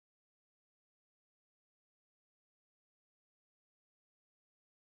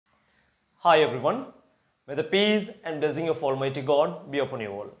Hi everyone, may the peace and blessing of Almighty God be upon you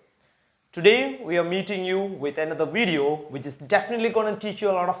all. Today we are meeting you with another video which is definitely going to teach you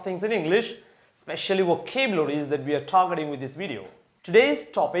a lot of things in English, especially vocabularies that we are targeting with this video. Today's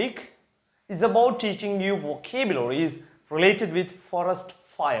topic is about teaching you vocabularies related with forest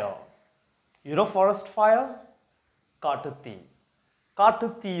fire. You know forest fire? காட்டுத்தீ.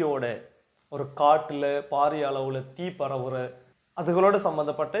 காட்டுத்தீயோட ஒரு காட்டுல பாரிய அளவுல தீ பரவுற அதுகளோட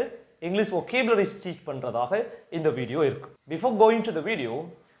சம்பந்தப்பட்ட English vocabularies teach பண்றதாக இந்த video இருக்கு. Before going to the video,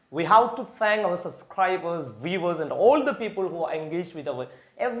 we have to thank our subscribers, viewers and all the people who are engaged with our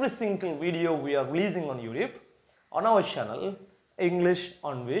every single video we are releasing on YouTube. On our channel, English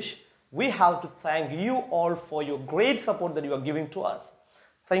on Wish, we have to thank you all for your great support that you are giving to us.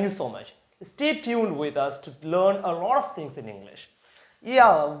 Thank you so much. Stay tuned with us to learn a lot of things in English.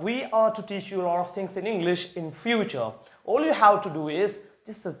 Yeah, we are to teach you a lot of things in English in future. All you have to do is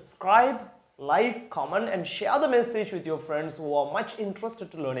just subscribe, like, comment and share the message with your friends who are much interested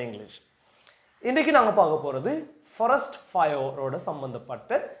to learn English. இன்னைக்கு நாங்க பார்க்க போறது forest fire ஓட சம்பந்தப்பட்ட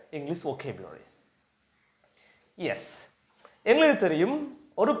English vocabularies. Yes. எங்களுக்கு தெரியும்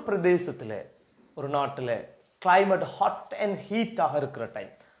ஒரு பிரதேசத்துல ஒரு நாட்டுல climate hot and heat ஆக இருக்கிற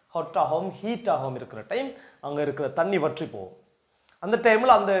டைம் hot ஆகவும் heat ஆகவும் இருக்கிற டைம் அங்க இருக்கிற தண்ணி வற்றி போகும் அந்த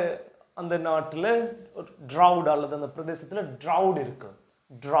டைம்ல அந்த நாட்டுல drought அல்லது அந்த பிரதேசத்துல drought இருக்கு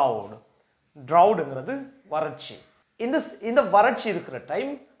droughட்ங்கிறது வறட்சி இந்த வறட்சி இருக்கிற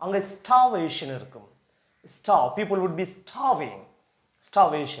டைம் அங்க starvation இருக்கும் people would be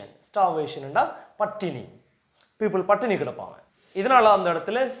starvation னா பட்டினி people பட்டினி கிடப்பாங்க இதனால அந்த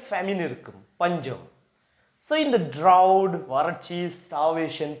இடத்துல famine இருக்கும் பஞ்சம் so in the drought வறட்சி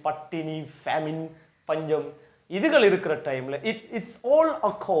starvation பட்டினி famine பஞ்சம் இதுகள் இருக்கிற டைம்ல it's all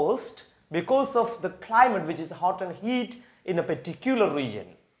caused because of the climate which is hot and heat in a particular region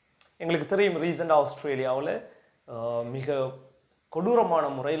எங்களுக்கு தெரியும் ரீசன்ட் ஆஸ்திரேலியாவுல மிக கொடூரமான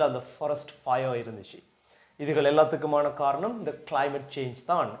முறையில் அந்த forest fire இருந்துச்சு இதுகள் எல்லாத்துக்குமான காரணம் the climate change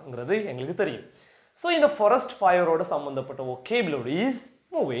தான்ங்கிறது எங்களுக்கு தெரியும் so இந்த forest fire ஓட சம்பந்தப்பட்ட vocabularies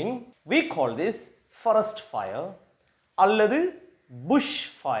moving we call this forest fire அல்லது bush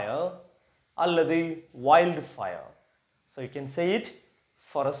fire அல்லது wild fire so you can say it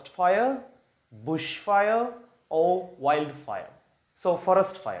forest fire bush fire or wildfire so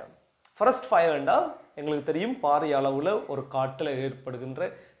forest fire ண்டா உங்களுக்கு தெரியும் பாரிய அளவுல ஒரு காட்டுல ஏற்படுகின்ற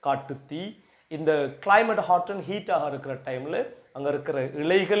காட்டுத்தீ இந்த climate hot and heat ஆக இருக்கிற டைம்ல அங்க இருக்கிற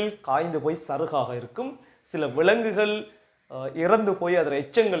இலைகள் காய்ந்து போய் சருகாக இருக்கும் சில விலங்குகள் இறந்து போய் அதர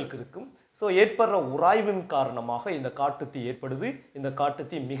எச்சங்களுக்கு இருக்கும் சோ ஏற்படுற உராய்வின் காரணமாக இந்த காட்டுத்தீ ஏற்படுது இந்த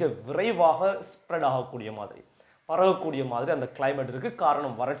காட்டுத்தீ மிக விரைவாக ஸ்ப்ரெட் ஆகக்கூடிய மாதிரி பரவக்கூடிய மாதிரி அந்த climate இருக்கு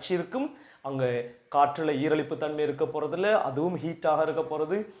காரணம் வறட்சி இருக்கும் அங்க காற்றுல ஈரலிப்பு தன்மை இருக்க போறதில்ல அதுவும் ஹீட்டாக இருக்க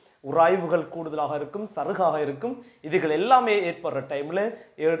போறது உராய்வுகள் கூடுதலாக இருக்கும் சருகாக இருக்கும் இதுகள் எல்லாமே ஏற்படுற டைம்ல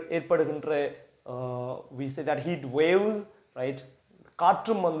ஏற்படுகின்ற we say that heat waves right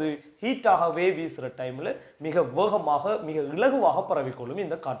காற்றும் வந்து ஹீட்டாகவே வீசுற டைம்ல மிக வேகமாக மிக இலகுவாக பரவிக்கொள்ளும்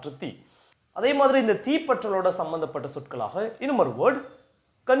இந்த காற்றுத்தீ அதே மாதிரி இந்த தீப்பற்றலோட சம்பந்தப்பட்ட சொற்களாக இன்னும் ஒரு வேர்ட்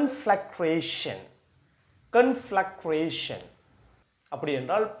conflagration அப்படி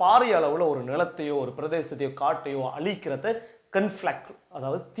என்றால் பாரிய அளவுல ஒரு நிலத்தையோ ஒரு பிரதேசத்தையோ காட்டையோ அழிக்கிறத conflagrate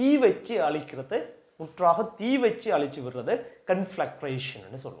அதாவது தீ வச்சு அழிக்கிறத முற்றாக தீ வச்சு அழிச்சு விடுறத conflagration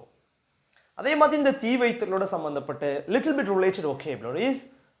ன்னு சொல்லுவோம் அதே மாதிரி இந்த தீ வைத்தலோட சம்பந்தப்பட்ட little bit related vocabularies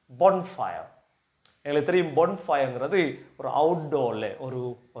bonfire உங்களுக்கு தெரியும் bonfireங்கிறது ஒரு அவுட்டோர்ல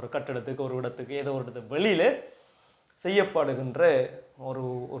ஒரு கட்டடத்துக்கு ஒரு இடத்துக்கு ஏதோ ஒரு இடத்துக்கு வெளியில செய்யப்படுகின்ற ஒரு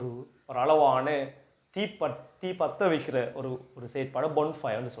ஒரு ஒரு அளவான தீ பத்த வைக்கிற ஒரு செயற்பாடு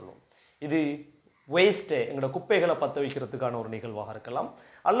bonfire ன்னு சொல்லுவோம் இது வேஸ்ட் எங்கட குப்பைகளை பத்த வைக்கிறதுக்கான ஒரு நிகழ்வாக இருக்கலாம்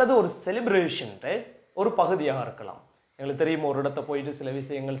அல்லது ஒரு செலிப்ரேஷன் ஒரு பகுதியாக இருக்கலாம் உங்களுக்கு தெரியும் ஒரு இடத்தை போயிட்டு சில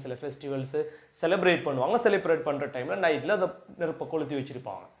விஷயங்கள் சில ஃபெஸ்டிவல்ஸ் செலிப்ரேட் பண்ணுவாங்க செலிப்ரேட் பண்ற டைம்ல நைட்ல அத நெருப்ப கொளுத்தி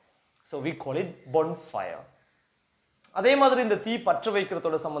வச்சிருப்பாங்க so we call it bonfire அதே மாதிரி இந்த தீ பற்ற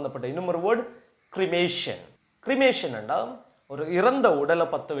வைக்கிறதோட சம்பந்தப்பட்ட இன்னொரு வேர்ட் cremation ன்னா ஒரு இறந்த உடலை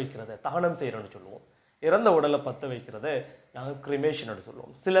பத்த வைக்கிறது தகனம் செய்யறன்னு சொல்லுவோம் இறந்த உடலை பத்த வைக்கிறது நாங்க cremation ன்னு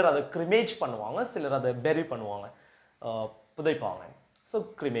சொல்லுவோம் சிலர் அதை cremate பண்ணுவாங்க சிலர் அதை bury பண்ணுவாங்க புதைப்பாங்க so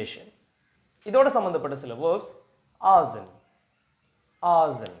cremation இதோட சம்பந்தப்பட்ட சில verbs arson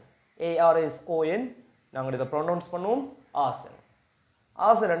a r s o n நாங்க இத pronounce பண்ணுவோம் arson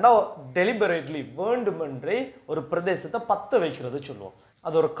ன்னா deliberately வேண்டுமென்றே ஒரு பிரதேசத்தை பத்த வைக்கிறது சொல்லுவோம்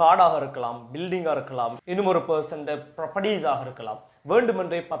அது ஒரு காடாக இருக்கலாம் பில்டிங்கா இருக்கலாம் இன்னும் ஒரு பர்சன்ட ப்ராப்பர்ட்டீஸ் ஆக இருக்கலாம்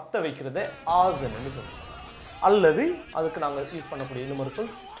வேண்டுமென்றே பத்த வைக்கிறது arson ன்னு சொல்லுவோம் அல்லது அதுக்கு நாங்க யூஸ் பண்ணக்கூடிய இன்னொரு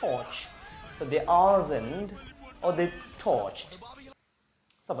சொல் torch so they arsoned or they torched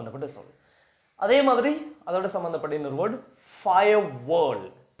சம்பந்தப்பட்ட சொல் அதே மாதிரி அதோட சம்பந்தப்பட்ட இன்னொரு word fire world.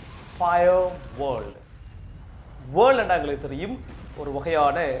 Fire world. World என்றால் எங்களுக்கு தெரியும் ஒரு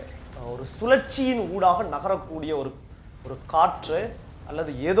வகையான ஒரு சுழற்சியின் ஊடாக நகரக்கூடிய ஒரு காற்று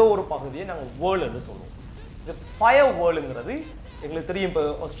அல்லது ஏதோ ஒரு பகுதியை நாங்கள் வேர்ல்ட் என்று சொல்லுவோம். இது ஃபயர் வேர்ல்டுங்கிறது எங்களுக்கு தெரியும். இப்போ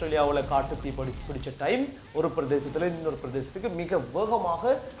ஆஸ்திரேலியாவில் காட்டு தீ பிடிச்ச டைம் ஒரு பிரதேசத்தில் இன்னொரு பிரதேசத்துக்கு மிக வேகமாக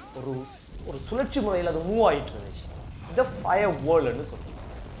ஒரு சுழற்சி முறையில் அது மூவ் ஆகிட்டு இருந்துச்சு. இது ஃபயர் வேர்ல்டுன்னு சொல்லுவோம்.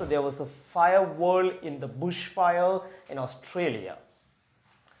 So there was a fire world in the bushfire in Australia.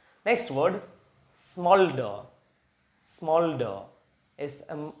 Next word, smolder. Smolder.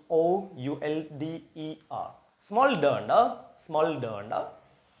 S-M-O-U-L-D-E-R. Smolder anda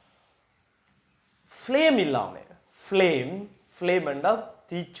flame illame. Flame anda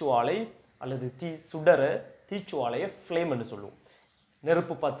தீச்சுவாலை அல்லது தீ சுடர தீச்சுவாலையை flame ன்னு சொல்லுவோம்.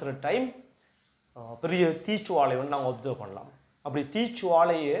 நெருப்பு பத்துற டைம் பெரிய தீச்சுவாலை வந்து நாங்கள் அப்சர்வ் பண்ணலாம். அப்படி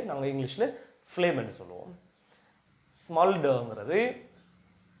தீச்சுவாலையை நாங்கள் இங்கிலீஷில் ஃப்ளேம்னு சொல்லுவோம். ஸ்மால்டர்ங்கிறது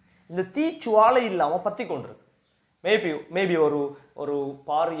இந்த தீச்சுவாலை இல்லாமல் பற்றி கொண்டிருக்கு. மேபி ஒரு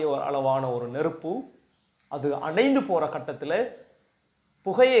பாரிய அளவான ஒரு நெருப்பு அது அணைந்து போகிற கட்டத்தில்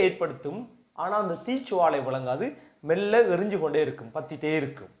புகையை ஏற்படுத்தும். ஆனால் அந்த தீச்சுவாலை விளங்காது, மெல்ல எரிஞ்சு கொண்டே இருக்கும், பற்றிட்டே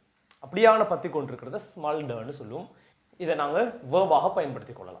இருக்கும். அப்படியான பற்றி கொண்டிருக்கிறத ஸ்மால்டர்னு சொல்லுவோம். இதை நாங்கள் வேர்பாக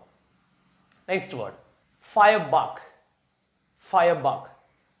பயன்படுத்தி கொள்ளலாம். Next word ஃபயர்பக். Firebug.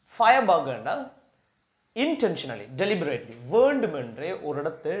 Firebug ன்னா intentionally, deliberately, வேண்டுமென்றே ஒரு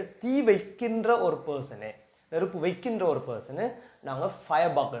இடத்தை தீ வைக்கின்ற ஒரு பர்சனே, நெருப்பு வைக்கின்ற ஒரு பர்சனை நாங்கள்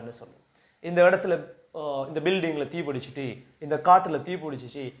ஃபயர்பக் ன்னு சொல்லுவோம். இந்த இடத்துல இந்த பில்டிங்கில் தீ பிடிச்சிட்டு இந்த காட்டில் தீ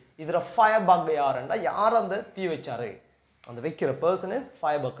பிடிச்சிச்சு, இதில் ஃபயர்பக் யாருன்னா யார் அந்த தீ வச்சாரு அந்த வைக்கிற பர்சனை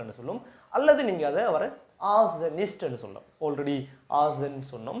ஃபயர்பக்னு சொல்லும். அல்லது நீங்கள் அதை அவரை ஆர்சனிஸ்ட்னு சொல்லலாம். ஆல்ரெடி ஆர்சன்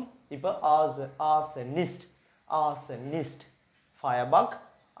சொன்னோம், இப்போ ஆர்சனிஸ்ட் ஃபயர்பக்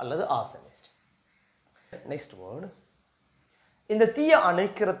அல்லது ஆர்சனிஸ்ட். நெக்ஸ்ட் வேர்டு, இந்த தீயை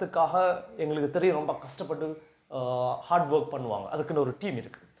அணைக்கிறதுக்காக எங்களுக்கு தெரியும் ரொம்ப கஷ்டப்பட்டு ஹார்ட் ஒர்க் பண்ணுவாங்க. அதுக்குன்னு ஒரு டீம்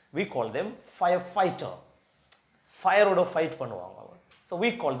இருக்கு. we call them firefighter. ஃபயரோட fight பண்ணுவாங்க. so we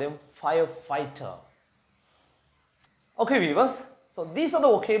call them firefighter. Okay viewers, so these are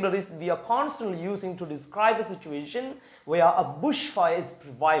the vocabularies we are constantly using to describe a situation where a bushfire is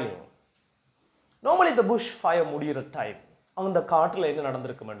prevailing. Normally the bushfire முடிகிற time அந்த காட்டில் என்ன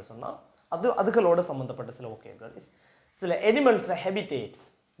நடந்திருக்குமென்னு சொன்னால் அதுகளோட சம்மந்தப்பட்ட சில vocabularies. சில அனிமல்ஸில் ஹெபிடேட்ஸ்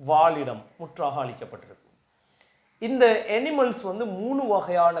வாழிடம் முற்றாக அளிக்கப்பட்டிருக்கும். இந்த அனிமல்ஸ் வந்து 3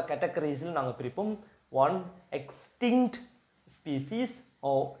 வகையான கேட்டகரிஸில் நாங்கள் பிரிப்போம். 1 extinct species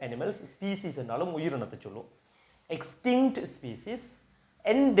of animals. Species என்றாலும் உயிரினத்தை சொல்லுவோம். Extinct species,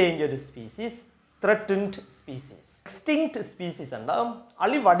 endangered species, threatened species. Extinct species என்றால்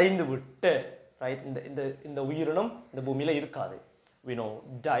அழிவடைந்து விட்டு, ரைட், இந்த உயிரினம் இந்த பூமியில் இருக்காது. we know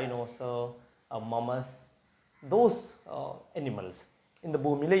dinosaur, mammoth, those animals இந்த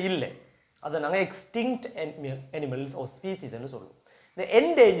பூமியில் இல்லை. அதை நாங்கள் எக்ஸ்டிங்க்ட் அனிமல்ஸ் ஆர் ஸ்பீசிஸ் என்று சொல்லுவோம். இந்த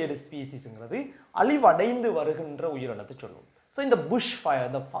என்டேஞ்சர்டு ஸ்பீசிஸ்ங்கிறது அழிவடைந்து வருகின்ற உயிரினத்தை சொல்லுவோம். ஸோ இந்த புஷ் ஃபயர்,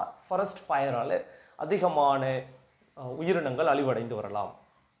 இந்த ஃபாரஸ்ட் ஃபயரால் அதிகமான உயிரினங்கள் அழிவடைந்து வரலாம்.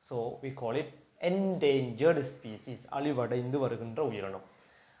 So we call it endangered species, அழிவடைந்து வருகின்ற உயிரினம்.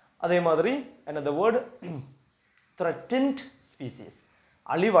 அதே மாதிரி another word threatened species,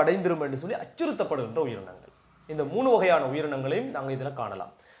 அழிவடைந்திரும் என்று சொல்லி அச்சுறுத்தப்படுகின்ற உயிரினங்கள். இந்த 3 வகையான உயிரினங்களையும் நாங்கள் இதில்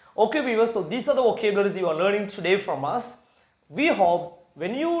காணலாம். Okay viewers, so these are the vocabularies you are learning today from us. We hope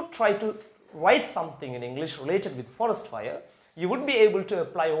when you try to write something in English related with forest fire, you would be able to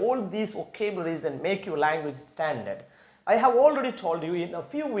apply all these vocabularies and make your language standard. I have already told you in a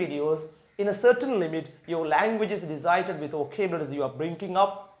few videos, in a certain limit, your language is decided with vocabularies you are bringing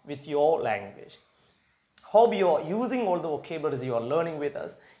up with your language. Hope you are using all the vocabularies you are learning with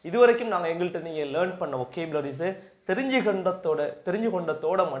us. இதுவரைக்கும் நாங்கள் எங்கள்கிட்ட நீங்கள் learn பண்ண vocabularies தெரிஞ்சு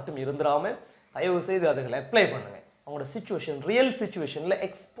கொண்டத்தோட மட்டும் இருந்துடாம தயவு செய்து அதுகளை அப்ளை பண்ணுங்க. அவங்களோட சிச்சுவேஷன், ரியல் சிச்சுவேஷனில்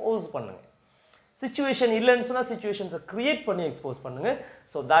எக்ஸ்போஸ் பண்ணுங்க. சிச்சுவேஷன் இல்லைன்னு சொன்னால் சிச்சுவேஷன்ஸை கிரியேட் பண்ணி எக்ஸ்போஸ் பண்ணுங்க.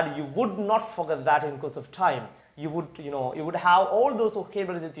 So that you would not forget that in course of time. You would have all those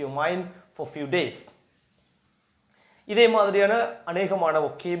vocabularies with your mind for few days. இதே மாதிரியான அநேகமான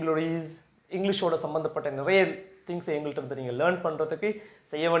vocabularies இங்கிலீஷோட சம்பந்தப்பட்ட நிறைய திங்ஸ் எங்கள்கிட்ட இருந்து நீங்கள் லேர்ன் பண்ணுறதுக்கு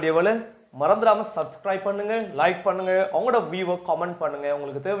செய்ய வேண்டிய வேலை, மறந்துடாமல் சப்ஸ்கிரைப் பண்ணுங்க, லைக் பண்ணுங்க, அவங்களோட வியூவை கமெண்ட் பண்ணுங்க,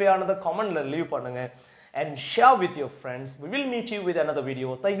 உங்களுக்கு தேவையானதை கமெண்ட்ல லீவ் பண்ணுங்க, and share with your friends. We will meet you with another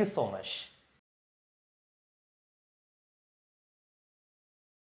video. Thank you so much.